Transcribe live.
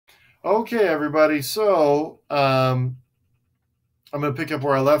Okay, everybody. So I'm going to pick up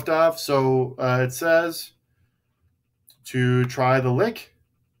where I left off. So it says to try the lick,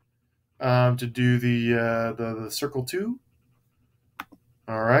 to do the circle two.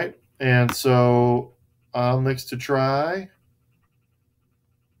 All right, and so on licks to try,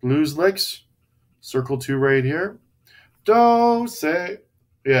 blues licks, circle two right here. Do say,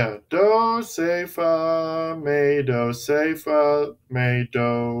 yeah, do say fa me do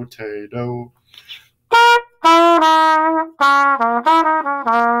te do.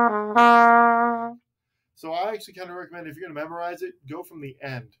 So I actually kind of recommend if you're going to memorize it, go from the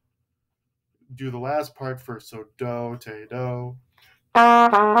end. Do the last part first. So do, te, do.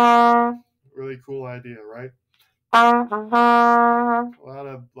 Really cool idea, right? A lot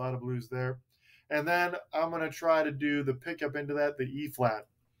of blues there. And then I'm going to try to do the pickup into that, the E flat.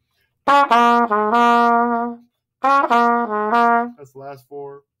 That's the last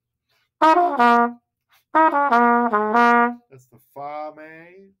four. That's the fa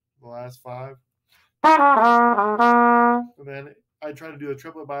me, the last five. And then I try to do the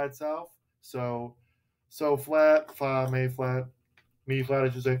triplet by itself. So flat, fa, me flat, me flat, I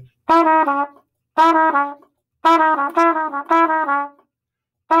should say. I'm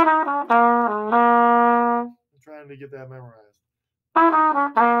trying to get that memorized.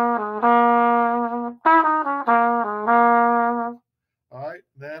 All right,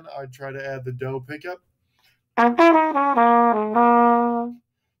 then I try to add the do pickup. And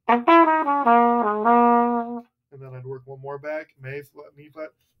then I'd work one more back, me flat, me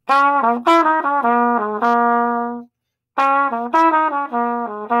flat.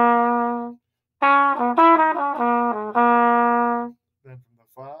 Then from the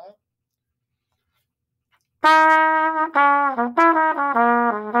fa.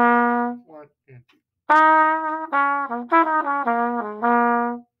 One and two.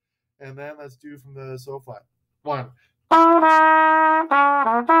 And then let's do from the so flat. One.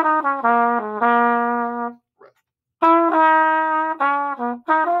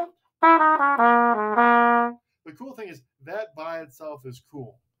 The cool thing is that by itself is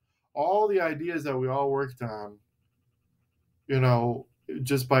cool. All the ideas that we all worked on,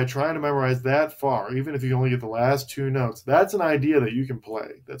 just by trying to memorize that far, even if you can only get the last two notes, that's an idea that you can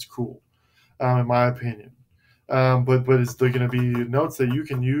play. That's cool, in my opinion. But it's going to be notes that you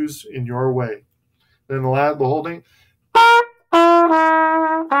can use in your way. Then the whole thing.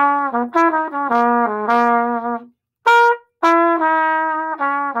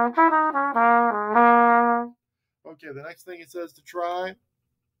 Okay, the next thing it says to try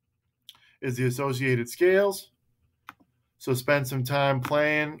is the associated scales. So spend some time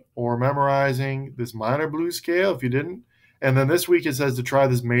playing or memorizing this minor blues scale if you didn't. And then this week it says to try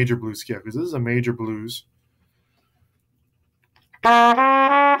this major blues scale because this is a major blues.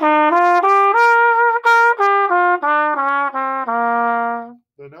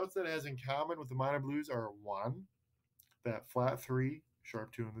 The notes that it has in common with the minor blues are one, that flat three,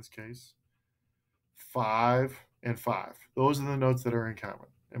 sharp two in this case, five, and five. Those are the notes that are in common.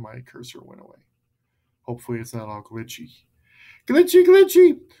 And my cursor went away. Hopefully it's not all glitchy.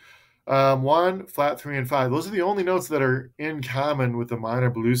 Glitchy. One, flat three, and five. Those are the only notes that are in common with the minor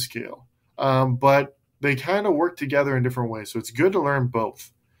blues scale. But they kind of work together in different ways. So it's good to learn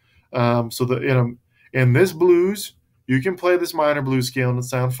both. So that in this blues, you can play this minor blues scale and it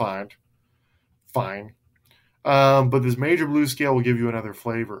sound fine. But this major blues scale will give you another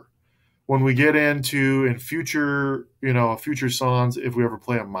flavor. When we get into in future songs, if we ever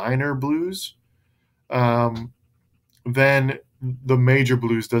play a minor blues, then the major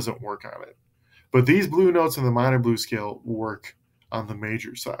blues doesn't work on it. But these blue notes in the minor blues scale work on the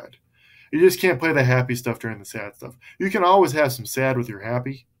major side. You just can't play the happy stuff during the sad stuff. You can always have some sad with your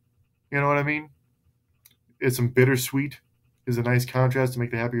happy. You know what I mean? It's some bittersweet is a nice contrast to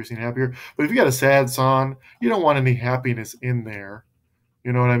make the happier scene happier. But if you got a sad song, you don't want any happiness in there.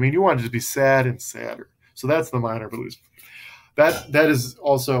 You know what I mean? You want it to be sad and sadder. So that's the minor blues. That is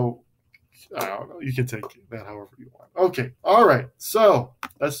also, I don't know. You can take that however you want. Okay. All right. So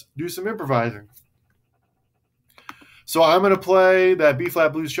let's do some improvising. So I'm going to play that B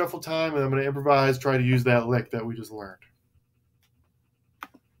flat blues shuffle time, and I'm going to improvise, try to use that lick that we just learned.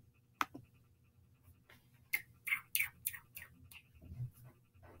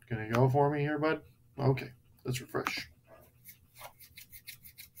 Gonna go for me here, bud? Okay. Let's refresh.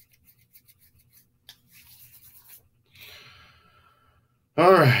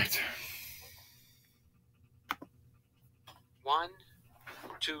 All right. 1,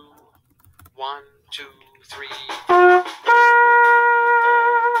 2, 1, 2, 3.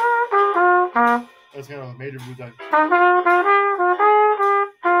 That's kind of a major blues time.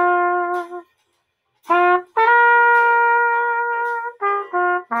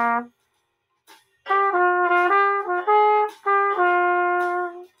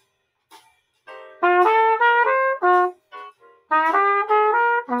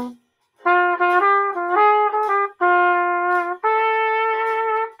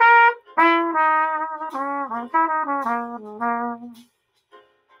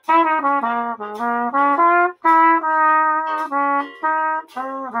 That's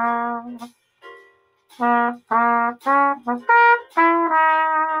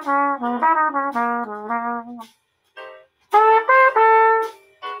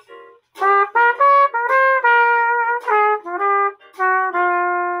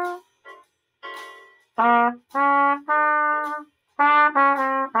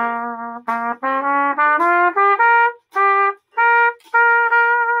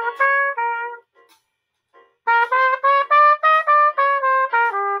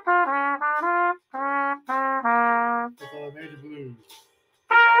all the major blues.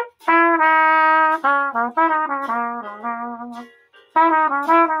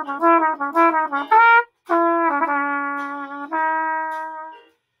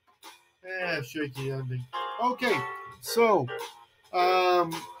 Shaky ending. Okay, so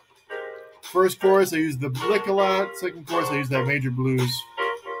first chorus I use the lick a lot. Second chorus I use that major blues.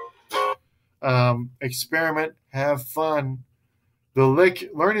 Experiment, have fun. The lick,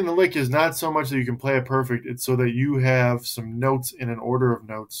 learning the lick is not so much that you can play it perfect. It's so that you have some notes in an order of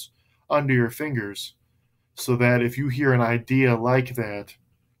notes under your fingers, so that if you hear an idea like that,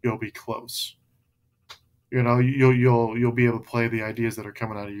 you'll be close. You know, you'll be able to play the ideas that are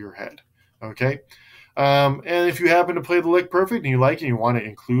coming out of your head. Okay. And if you happen to play the lick perfect and you like it and you want to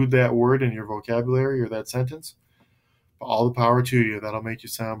include that word in your vocabulary or that sentence, all the power to you. That'll make you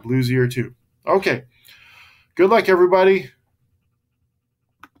sound bluesier too. Okay. Good luck, everybody.